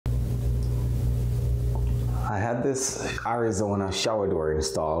I had this Arizona shower door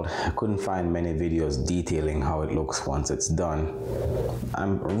installed. I couldn't find many videos detailing how it looks once it's done.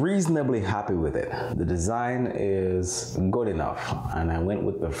 I'm reasonably happy with it. The design is good enough, and I went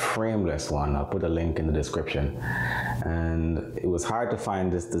with the frameless one. I'll put a link in the description. And it was hard to find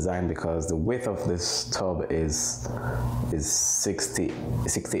this design because the width of this tub is 60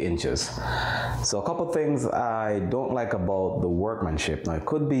 inches. So a couple things I don't like about the workmanship. Now it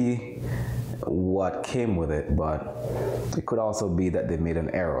could be what came with it, but it could also be that they made an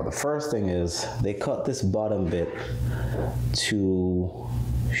error. The first thing is they cut this bottom bit too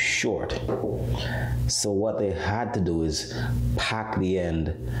short. So what they had to do is pack the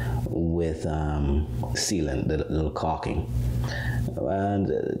end with sealant, the little caulking.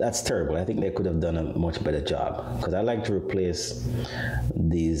 And that's terrible. I think they could have done a much better job, because I like to replace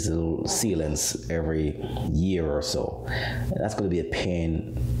these little sealants every year or so. That's going to be a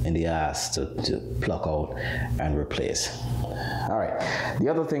pain in the ass to pluck out and replace. All right, the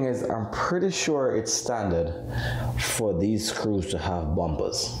other thing is I'm pretty sure it's standard for these screws to have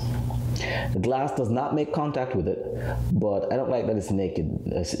bumpers. The glass does not make contact with it, but I don't like that it's naked.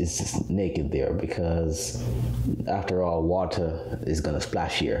 It's just naked there, because after all, water is going to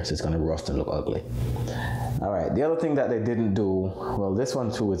splash here, so it's going to rust and look ugly. All right, the other thing that they didn't do, well, this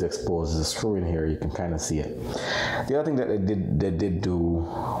one too is exposed. There's a screw in here, you can kind of see it. The other thing that they did do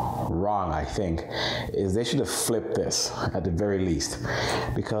wrong, I think, is they should have flipped this at the very least,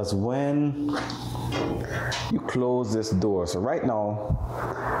 because when you close this door, so right now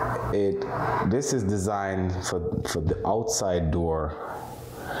this is designed for the outside door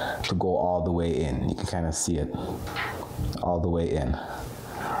to go all the way in. You can kind of see it all the way in,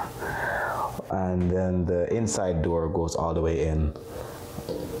 and then the inside door goes all the way in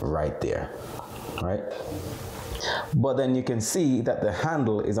right there, right? But then you can see that the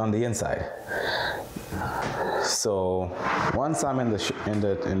handle is on the inside. So once I'm in the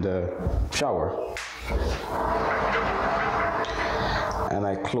shower and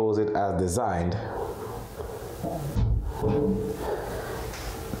I close it as designed,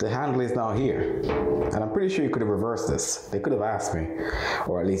 the handle is now here. And I'm pretty sure you could have reversed this. They could have asked me,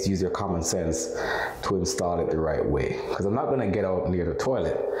 or at least use your common sense to install it the right way. Because I'm not going to get out near the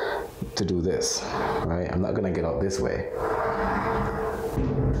toilet to do this, right? I'm not going to get out this way.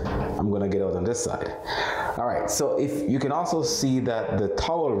 I'm going to get out on this side. All right, so if you can also see that the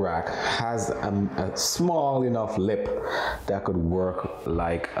towel rack has a small enough lip that could work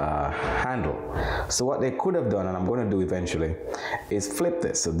like a handle. So what they could have done, and I'm going to do eventually, is flip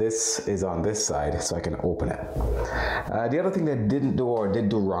this. So this is on this side, so I can open it. The other thing they didn't do, or did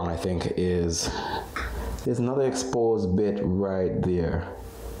do wrong, I think, is there's another exposed bit right there.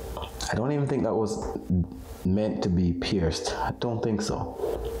 I don't even think that was meant to be pierced. I don't think so.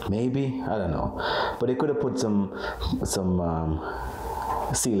 Maybe, I don't know. But they could have put some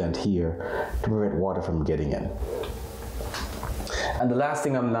sealant here to prevent water from getting in. And the last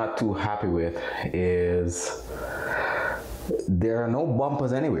thing I'm not too happy with is there are no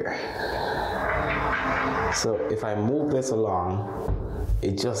bumpers anywhere. So if I move this along,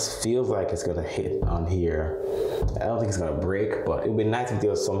 it just feels like it's gonna hit on here. I don't think it's gonna break, but it would be nice if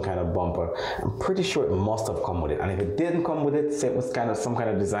there was some kind of bumper. I'm pretty sure it must have come with it. And if it didn't come with it, say it was kind of some kind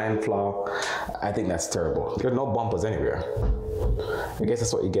of design flaw, I think that's terrible. There are no bumpers anywhere. I guess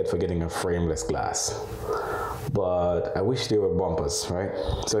that's what you get for getting a frameless glass. But I wish there were bumpers, right?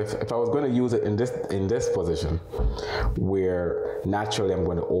 So if I was going to use it in this position, where naturally I'm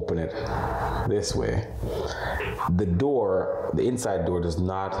going to open it this way, the inside door does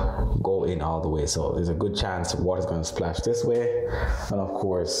not go in all the way. So there's a good chance water's going to splash this way, and of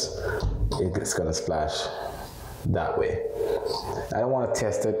course it's going to splash that way. I don't want to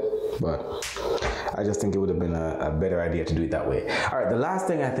test it, but I just think it would have been a better idea to do it that way. All right, the last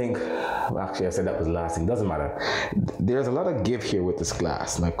thing I think, well, actually I said that was the last thing, doesn't matter. There's a lot of give here with this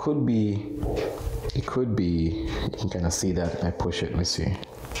glass. Now it could be, you can kind of see that. I push it, let me see.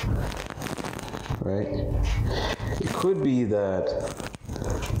 Right? It could be that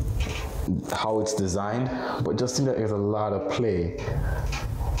how it's designed, but just think that there's a lot of play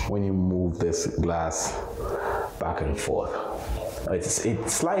when you move this glass back and forth. It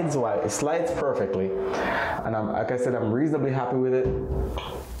slides wide, it slides perfectly, and like I said, I'm reasonably happy with it.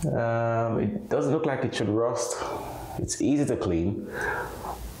 It doesn't look like it should rust. It's easy to clean,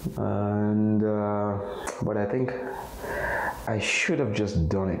 and but I think I should have just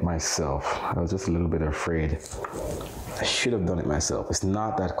done it myself. I was just a little bit afraid. I should have done it myself. It's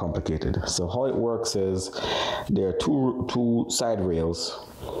not that complicated. So how it works is there are two side rails,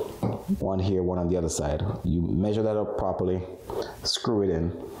 one here, one on the other side. You measure that up properly, screw it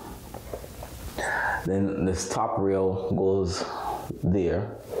in, Then this top rail goes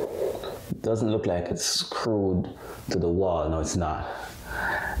there. Doesn't look like it's screwed to the wall. No, it's not.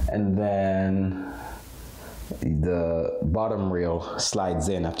 And then the bottom rail slides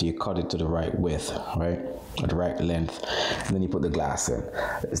in after you cut it to the right width, right? Or the right length. And then you put the glass in.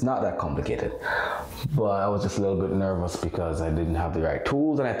 It's not that complicated. But I was just a little bit nervous because I didn't have the right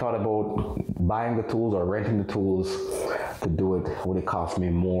tools, and I thought about buying the tools or renting the tools to do it. Would it cost me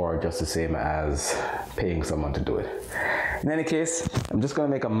more, or just the same as paying someone to do it? In any case, I'm just going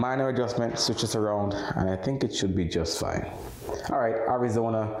to make a minor adjustment, switch this around, and I think it should be just fine. All right,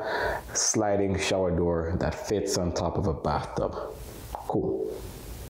 Arizona sliding shower door that fits on top of a bathtub. Cool.